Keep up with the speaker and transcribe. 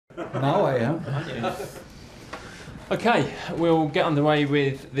Now I am. Okay, we'll get underway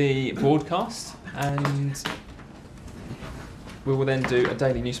with the broadcast, and we will then do a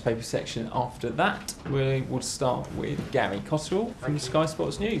daily newspaper section after that. We will start with Gary Cotterill from Sky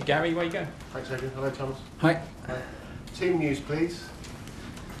Sports News. Gary, where you go? Thanks, Adrian. Hello, Thomas. Hi. Team news, please.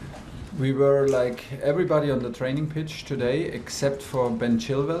 We were like everybody on the training pitch today, except for Ben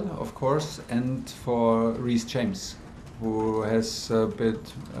Chilwell, of course, and for Reece James, who has a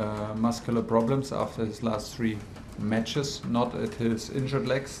bit muscular problems after his last 3 matches, not at his injured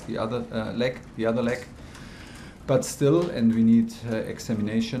legs, the other leg, but still, and we need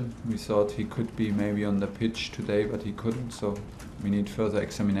examination. We thought he could be maybe on the pitch today, but he couldn't, so we need further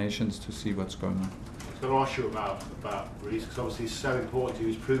examinations to see what's going on. I was going to ask you about Reece, because obviously he's so important.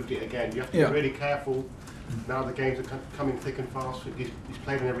 He's proved it again. You have to be really careful now. The games are coming thick and fast. He's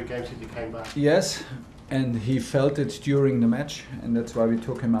played in every game since he came back. Yes, and he felt it during the match, and that's why we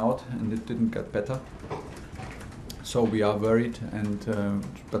took him out, and it didn't get better. So we are worried, and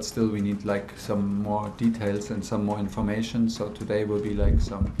but still we need like some more details and some more information. So today will be like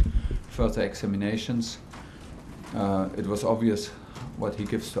some further examinations. It was obvious what he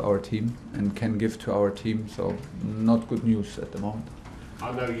gives to our team and can give to our team, so not good news at the moment.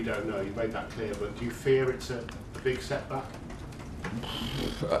 I know you don't know, you've made that clear, but do you fear it's a big setback?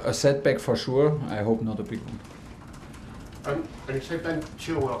 A setback for sure, I hope not a big one. And you say Ben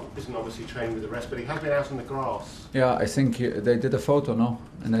Chilwell isn't obviously training with the rest, but he has been out on the grass. Yeah, I think they did a photo, no?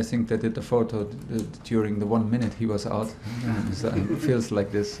 And I think they did the photo during the 1 minute he was out. So it feels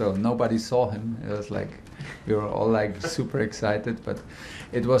like this, so nobody saw him. It was like, we were all like super excited, but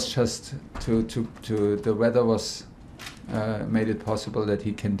it was just to the weather was made it possible that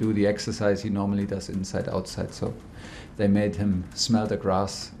he can do the exercise he normally does inside outside. So they made him smell the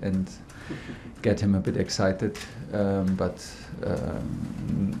grass and get him a bit excited, but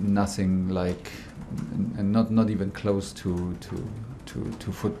nothing like, and not even close to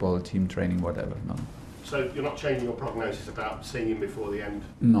football team training, whatever. No. So you're not changing your prognosis about seeing him before the end?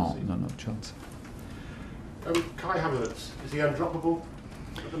 No chance. Kai Havertz, is he undroppable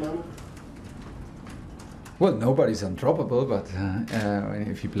at the moment? Well, nobody's undroppable, but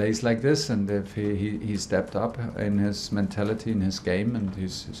if he plays like this, and if he stepped up in his mentality, in his game, and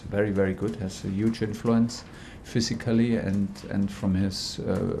he's very, very good, has a huge influence physically and from his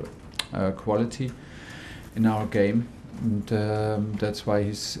quality in our game. And that's why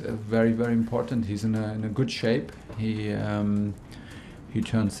he's very, very important. He's in a good shape. He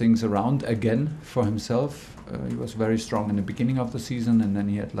turned things around again for himself. He was very strong in the beginning of the season, and then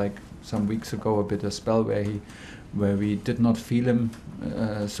he had like some weeks ago a bit of spell where we did not feel him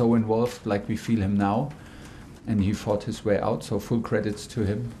so involved like we feel him now, and he fought his way out. So full credits to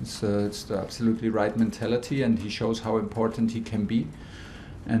him. It's the absolutely right mentality, and he shows how important he can be,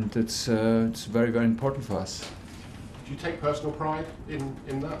 and it's very, very important for us. Do you take personal pride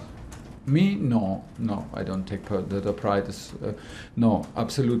in that? Me? No, I don't take the pride. Is no,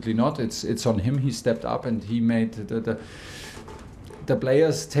 absolutely not. It's on him. He stepped up and he made the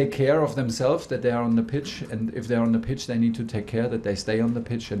players take care of themselves, that they are on the pitch, and if they're on the pitch, they need to take care that they stay on the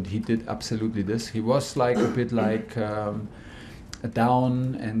pitch. And he did absolutely this. He was like a bit like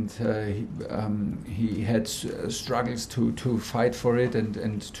down, and he had struggles to fight for it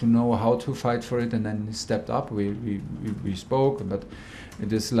and to know how to fight for it. And then he stepped up. We spoke, but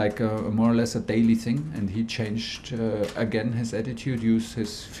it is like more or less a daily thing, and he changed again his attitude, used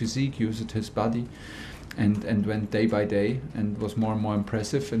his physique, used his body, and went day by day, and was more and more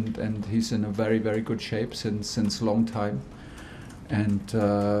impressive. And he's in a very, very good shape since long time. And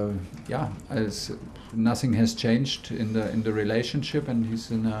nothing has changed in the relationship, and he's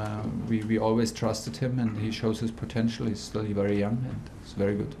we always trusted him, and he shows his potential. He's still very young, and it's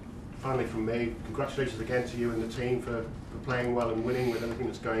very good. Finally from me, congratulations again to you and the team for playing well and winning with everything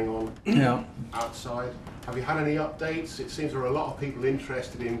that's going on outside. Have you had any updates? It seems there are a lot of people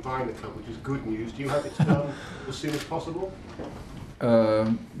interested in buying the club, which is good news. Do you hope it's done as soon as possible?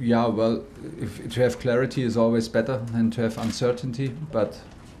 Well, to have clarity is always better than to have uncertainty, but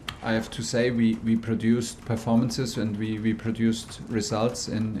I have to say we produced performances and we produced results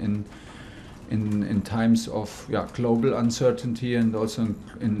in times of global uncertainty, and also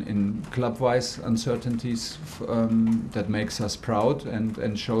in club-wise uncertainties that makes us proud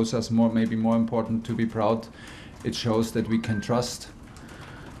and shows us maybe more important to be proud. It shows that we can trust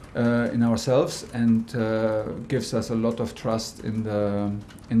in ourselves, and gives us a lot of trust in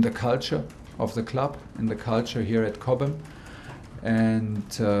the culture of the club, in the culture here at Cobham, and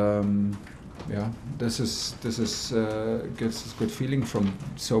this gives us good feeling from.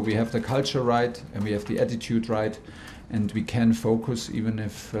 So we have the culture right, and we have the attitude right, and we can focus even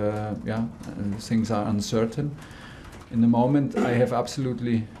if things are uncertain. In the moment, I have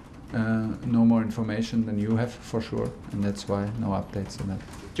absolutely no more information than you have, for sure, and that's why no updates on that.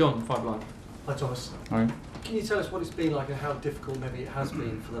 John, 5 Live. Hi Thomas. All right. Can you tell us what it's been like and how difficult maybe it has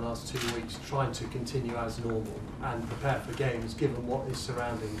been for the last 2 weeks trying to continue as normal and prepare for games given what is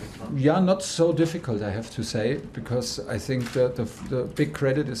surrounding the club? Yeah, not so difficult, I have to say, because I think that the big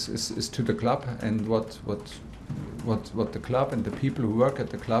credit is to the club and what the club and the people who work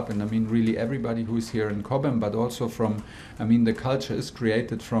at the club, and I mean really everybody who is here in Cobham, but also from, I mean the culture is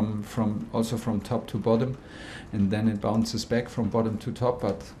created from top to bottom, and then it bounces back from bottom to top,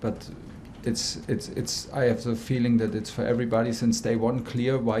 but it's I have the feeling that it's for everybody since day one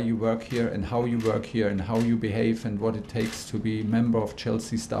clear why you work here and how you work here and how you behave and what it takes to be member of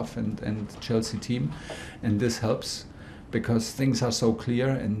Chelsea staff and Chelsea team, and this helps because things are so clear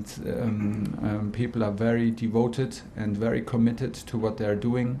and people are very devoted and very committed to what they're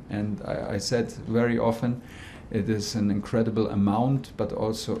doing, and I said very often it is an incredible amount but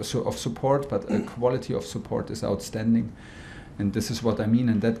also of support, but the quality of support is outstanding. And this is what I mean,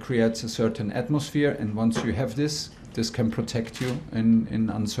 and that creates a certain atmosphere, and once you have this can protect you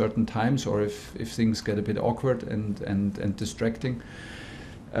in uncertain times, or if things get a bit awkward and distracting.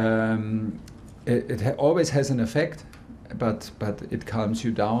 It always has an effect, but it calms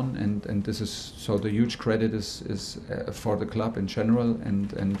you down, and this is, so the huge credit is for the club in general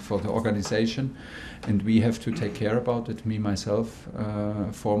and for the organization, and we have to take care about it, me, myself,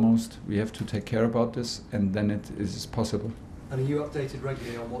 foremost. We have to take care about this, and then it is possible. And are you updated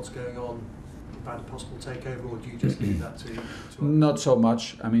regularly on what's going on about a possible takeover, or do you just leave that to Not so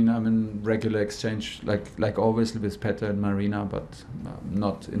much. I mean, I'm in regular exchange, like always, with Petter and Marina, but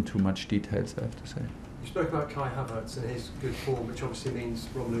not in too much details, I have to say. You spoke about Kai Havertz and his good form, which obviously means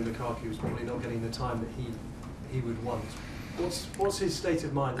Romelu Lukaku is probably not getting the time that he would want. What's his state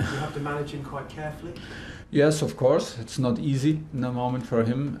of mind? Do you have to manage him quite carefully? Yes, of course. It's not easy in the moment for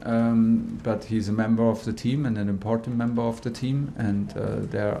him, but he's a member of the team and an important member of the team, and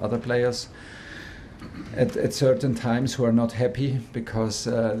there are other players at certain times who are not happy because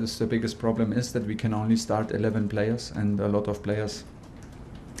the biggest problem is that we can only start 11 players, and a lot of players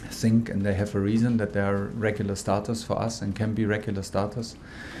think, and they have a reason, that they are regular starters for us and can be regular starters.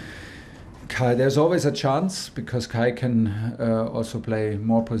 Kai, there's always a chance because Kai can also play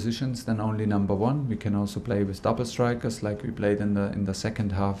more positions than only number one. We can also play with double strikers, like we played in the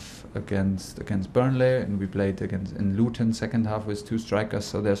second half against Burnley, and we played in Luton second half with 2 strikers.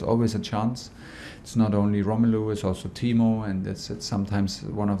 So there's always a chance. It's not only Romelu, it's also Timo, and it's sometimes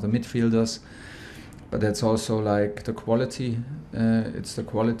one of the midfielders. But that's also like the quality. It's the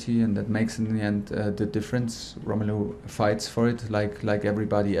quality, and that makes in the end the difference. Romelu fights for it like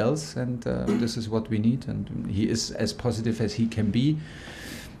everybody else, and this is what we need. And he is as positive as he can be.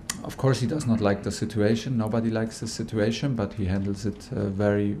 Of course, he does not like the situation. Nobody likes the situation, but he handles it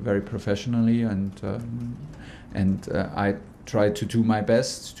very, very professionally. And I try to do my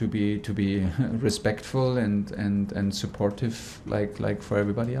best to be respectful and supportive, like for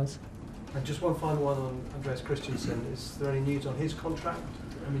everybody else. And just one final one on Andreas Christensen. Is there any news on his contract?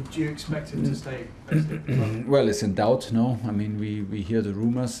 I mean, do you expect him to stay basically? Well, it's in doubt, no. I mean, we hear the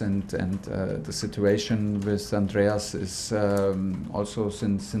rumors, and the situation with Andreas is also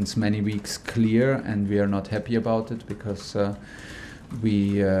since many weeks clear, and we are not happy about it because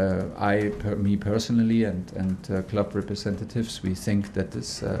me personally and club representatives, we think that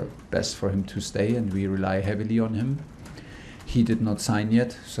it's best for him to stay, and we rely heavily on him. He did not sign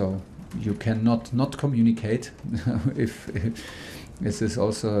yet, so you cannot not communicate. if this is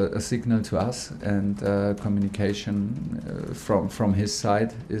also a signal to us, and communication from his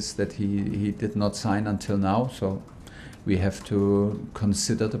side is that he did not sign until now, so we have to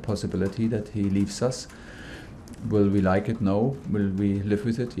consider the possibility that he leaves us. Will we like it? No. Will we live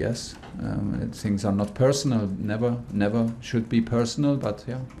with it? Yes. Things are not personal, never should be personal, but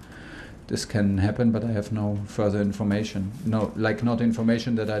yeah, this can happen, but I have no further information. No, like not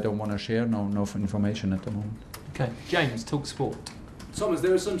information that I don't want to share, no information at the moment. Okay, James, talk sport. Thomas,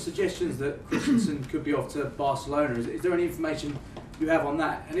 there are some suggestions that Christensen could be off to Barcelona. Is there any information you have on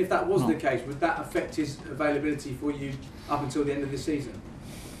that? And if that was the case, would that affect his availability for you up until the end of the season?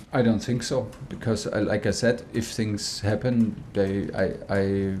 I don't think so, because like I said, if things happen,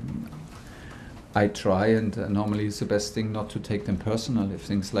 I try, and normally it's the best thing not to take them personal. If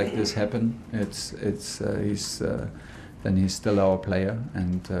things like this happen, then he's still our player,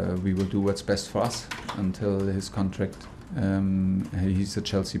 and we will do what's best for us until his contract. He's a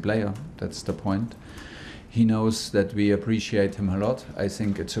Chelsea player. That's the point. He knows that we appreciate him a lot. I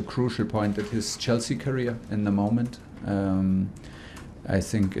think it's a crucial point at his Chelsea career in the moment, I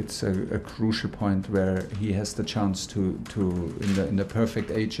think it's a crucial point where he has the chance to in the perfect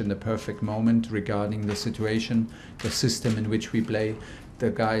age, in the perfect moment regarding the situation, the system in which we play,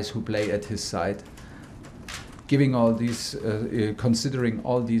 the guys who play at his side. Giving all these, considering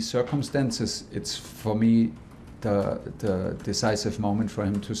all these circumstances, it's for me the decisive moment for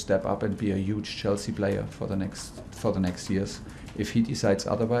him to step up and be a huge Chelsea player for the next years. If he decides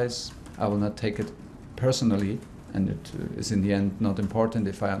otherwise, I will not take it personally. And it is in the end not important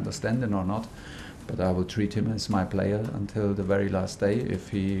if I understand it or not, but I will treat him as my player until the very last day if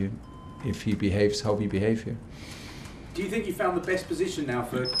he behaves how we behave here. Do you think you found the best position now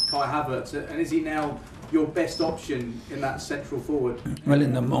for Kai Havertz, and is he now your best option in that central forward? Well,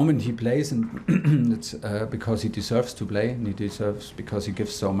 in the moment he plays, and it's because he deserves to play, and he deserves because he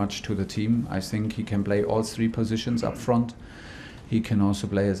gives so much to the team. I think he can play all three positions up front. He can also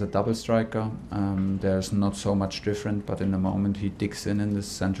play as a double striker. There's not so much different, but in the moment he digs in this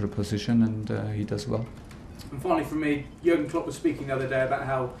central position, and he does well. And finally from me, Jurgen Klopp was speaking the other day about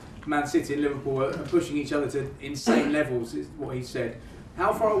how Man City and Liverpool are pushing each other to insane levels, is what he said.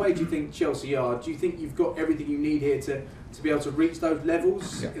 How far away do you think Chelsea are? Do you think you've got everything you need here to be able to reach those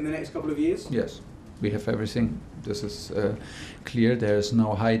levels in the next couple of years? Yes, we have everything. This is clear. There's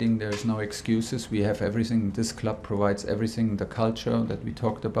no hiding. There's no excuses. We have everything. This club provides everything. The culture that we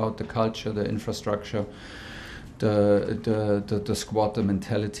talked about, the culture, the infrastructure, the squad, the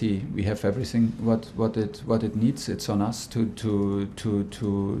mentality. We have everything. What it needs. It's on us to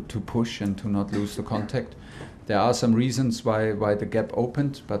push and to not lose the contact. There are some reasons why the gap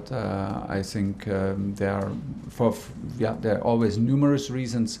opened, but I think there are always numerous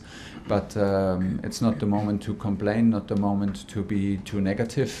reasons. But it's not the moment to complain, not the moment to be too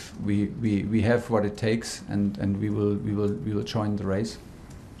negative. We have what it takes, and we will join the race.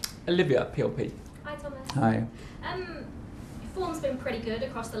 Olivia, PLP. Hi Thomas. Hi. Form's been pretty good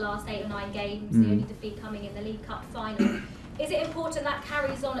across the last 8 or 9 games. The only defeat coming in the League Cup final. Is it important that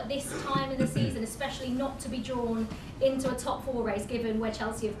carries on at this time in the season, especially not to be drawn into a top 4 race, given where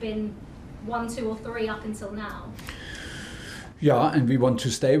Chelsea have been 1, 2 or 3 up until now? Yeah, and we want to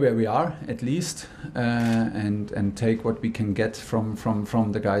stay where we are at least, and take what we can get from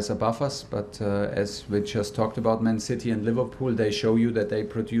the guys above us. But as we just talked about, Man City and Liverpool, they show you that they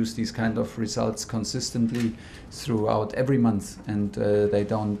produce these kind of results consistently throughout every month, and they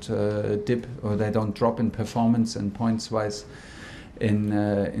don't dip or they don't drop in performance and points wise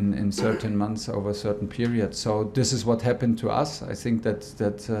in certain months over certain periods. So this is what happened to us. I think that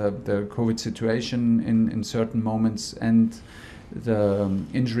the COVID situation in certain moments and the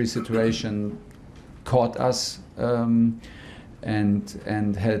injury situation caught us and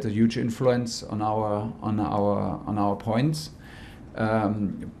had a huge influence on our points.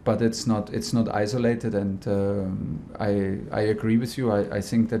 But it's not isolated, and I agree with you. I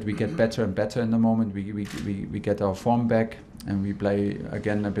think that we get better and better in the moment. We get our form back, and we play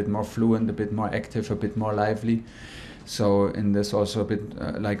again a bit more fluent, a bit more active, a bit more lively. So in this also a bit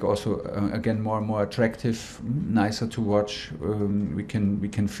again more and more attractive, nicer to watch. We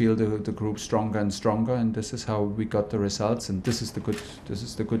can feel the group stronger and stronger, and this is how we got the results. And this is the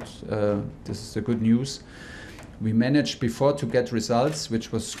good news. We managed before to get results,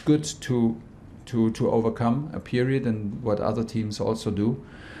 which was good to overcome a period, and what other teams also do.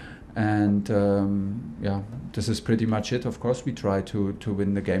 And this is pretty much it. Of course, we try to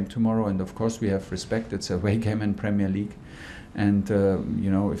win the game tomorrow, and of course we have respect. It's a away game in Premier League, and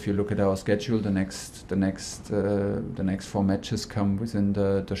if you look at our schedule, the next 4 matches come within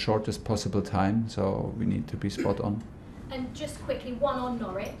the shortest possible time. So we need to be spot on. And just quickly, one on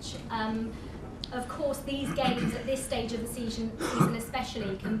Norwich. Of course, these games at this stage of the season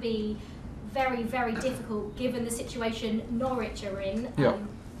especially can be very, very difficult given the situation Norwich are in.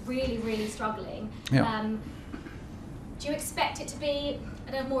 Really, really struggling. Do you expect it to be,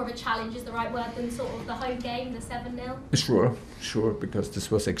 I don't know, more of a challenge is the right word, than sort of the home game, the 7-0? Sure, because this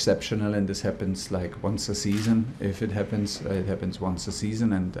was exceptional, and this happens like once a season. If it happens once a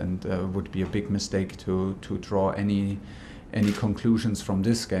season, and would be a big mistake to draw any conclusions from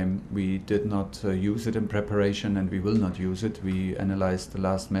this game. We did not use it in preparation, and we will not use it. We analyzed the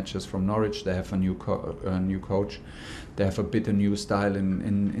last matches from Norwich. They have a new coach. They have a bit a new style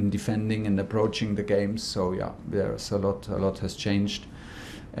in defending and approaching the games. So yeah, there's a lot has changed,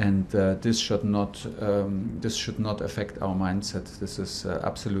 and this should not affect our mindset. This is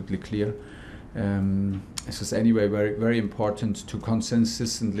absolutely clear. This is anyway very, very important to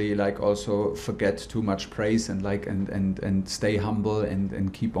consistently also forget too much praise and stay humble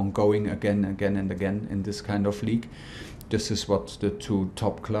and keep on going again and again in this kind of league. this is what the two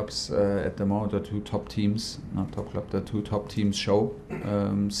top clubs at the moment, the two top teams, not top club, the two top teams show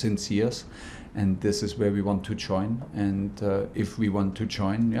since years. And this is where we want to join. And if we want to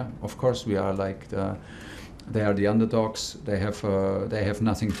join, yeah, of course we are like they are the underdogs. They have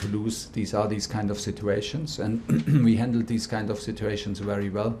nothing to lose. These are these kind of situations, and we handle these kind of situations very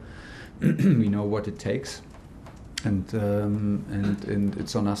well. We know what it takes, and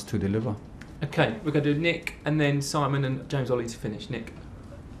it's on us to deliver. Okay, we're going to do Nick and then Simon and James Ollie to finish. Nick.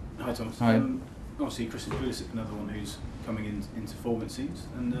 Hi Thomas. Hi. Obviously Christian Pulisic, another one who's coming into form it seems.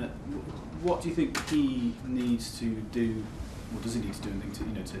 And what do you think he needs to do, or does he need to do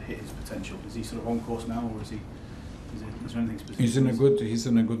anything to hit his potential? Is he sort of on course now, or is there anything specific? He's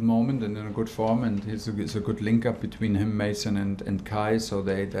in a good moment and in a good form, and it's a good link up between him, Mason and Kai. So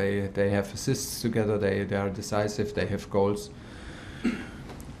they have assists together. They are decisive. They have goals.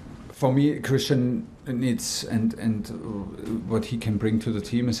 For me, Christian needs and what he can bring to the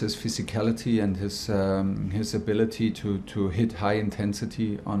team is his physicality and his ability to hit high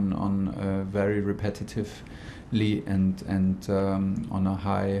intensity on very repetitively and on a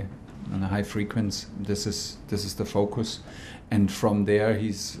high frequency. This is the focus, and from there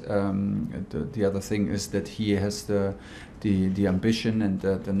he's the other thing is that he has the ambition and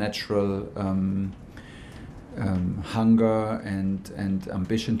the natural. Hunger and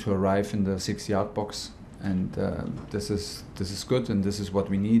ambition to arrive in the 6-yard box, and this is good, and this is what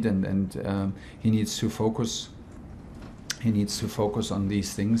we need, and he needs to focus. He needs to focus on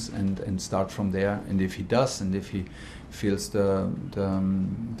these things and start from there. And if he does, and if he feels the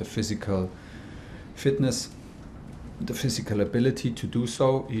physical fitness, the physical ability to do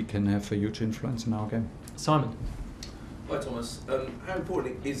so, he can have a huge influence in our game. Simon. Hi Thomas. How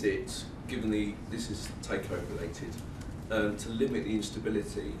important is it, given this is takeover related, to limit the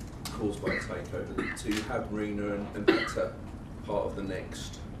instability caused by takeover, to have Marina and Beta part of the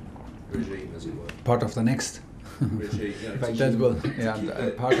next regime, as it were? Part of the next regime, that will,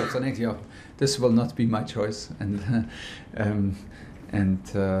 part of the next. Yeah, this will not be my choice, and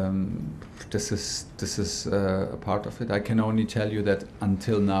this is a part of it. I can only tell you that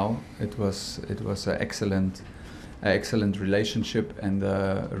until now it was an excellent relationship, and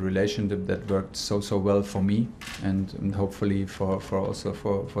a relationship that worked so well for me, and hopefully for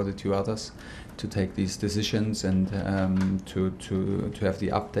the two others to take these decisions, and to have the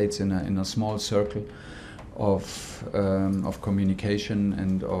updates in a small circle of communication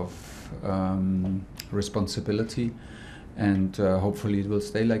and of responsibility, and hopefully it will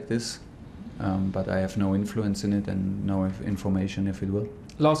stay like this, but I have no influence in it and no information if it will.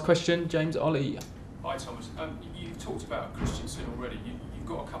 Last question, James Ollie. Hi Thomas, you've talked about Christensen already. You've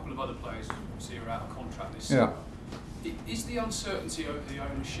got a couple of other players who obviously are out of contract this summer. Is the uncertainty over the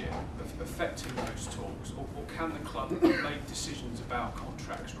ownership affecting those talks, or can the club make decisions about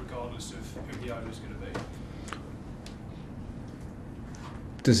contracts regardless of who the owner's going to be?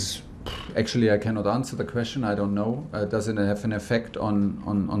 Actually, I cannot answer the question. I don't know. Does it have an effect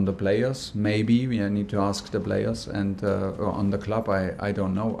on the players? Maybe we need to ask the players, and on the club, I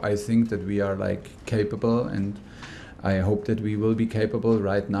don't know. I think that we are capable, and I hope that we will be capable.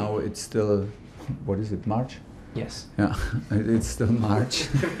 Right now, it's still, what is it, March? Yes. Yeah, it's still March,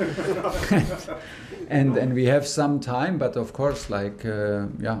 and we have some time. But of course, there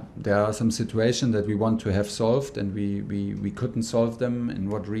are some situations that we want to have solved, and we couldn't solve them, in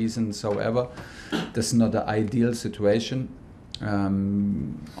what reason soever. This is not the ideal situation.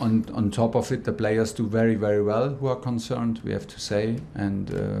 On top of it, the players do very, very well who are concerned, we have to say,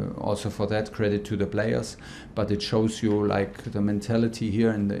 and also for that, credit to the players. But it shows you the mentality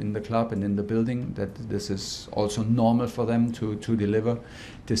here in the club and in the building, that this is also normal for them to deliver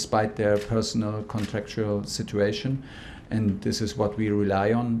despite their personal contractual situation. And this is what we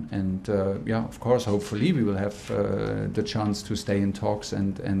rely on, and of course, hopefully we will have the chance to stay in talks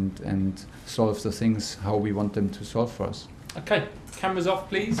and solve the things how we want them to solve for us. Okay, cameras off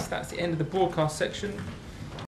please. That's the end of the broadcast section.